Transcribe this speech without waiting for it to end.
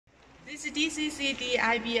This DCCD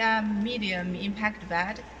IBM Medium Impact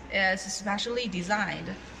Bed is specially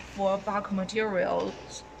designed for bulk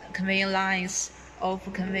materials conveying lines of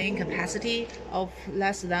conveying capacity of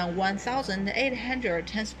less than 1,800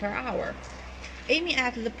 tons per hour, aiming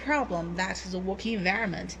at the problem that the working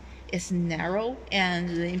environment is narrow and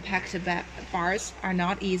the impact bars are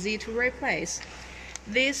not easy to replace.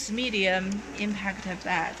 This medium impact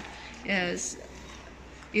bed is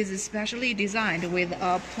especially designed with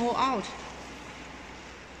a pull-out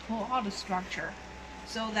structure,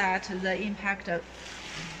 so that the impact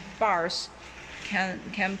bars can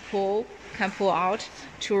pull out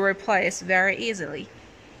to replace very easily.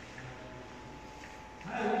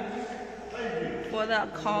 For the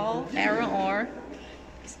coal, iron ore,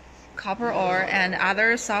 copper ore, and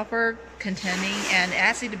other sulfur-containing and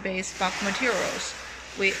acid-based bulk materials,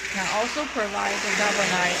 we can also provide a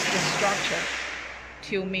galvanized structure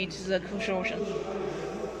to meet the corrosion.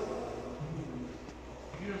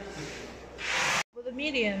 For the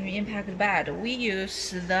medium impact bed, we use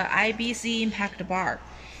the IBC impact bar.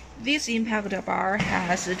 This impact bar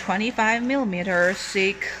has a 25 mm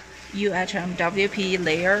thick UHMWP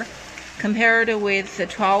layer compared with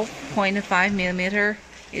 12.5 mm.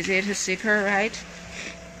 Is it thicker, right?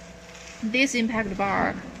 This impact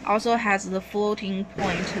bar also has the floating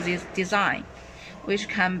point design, which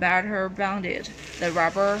can better bond the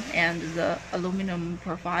rubber and the aluminum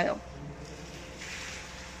profile.